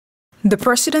The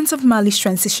president of Mali's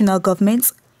transitional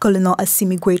government, Colonel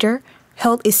Assimi GOＩTA,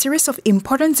 held a series of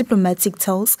important diplomatic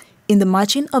talks in the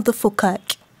margin of the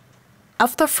Focac.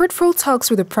 After fruitful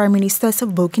talks with the prime ministers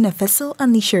of Burkina Faso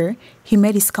and Niger, he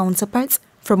met his counterparts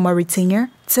from Mauritania,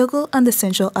 Togo, and the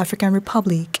Central African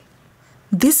Republic.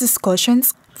 These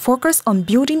discussions focused on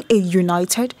building a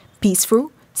united,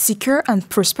 peaceful, secure, and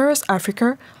prosperous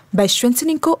Africa by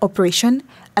strengthening cooperation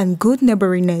and good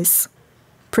neighborliness.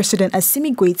 President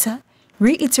Assimi GOITA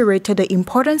reiterated the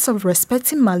importance of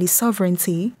respecting Mali's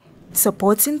sovereignty,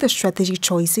 supporting the strategic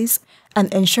choices,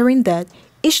 and ensuring that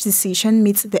each decision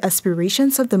meets the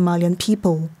aspirations of the Malian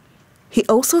people. He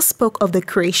also spoke of the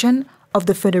creation of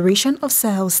the Federation of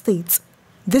Sahel States.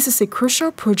 This is a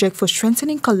crucial project for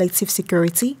strengthening collective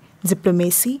security,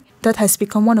 diplomacy that has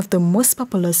become one of the most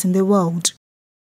populous in the world.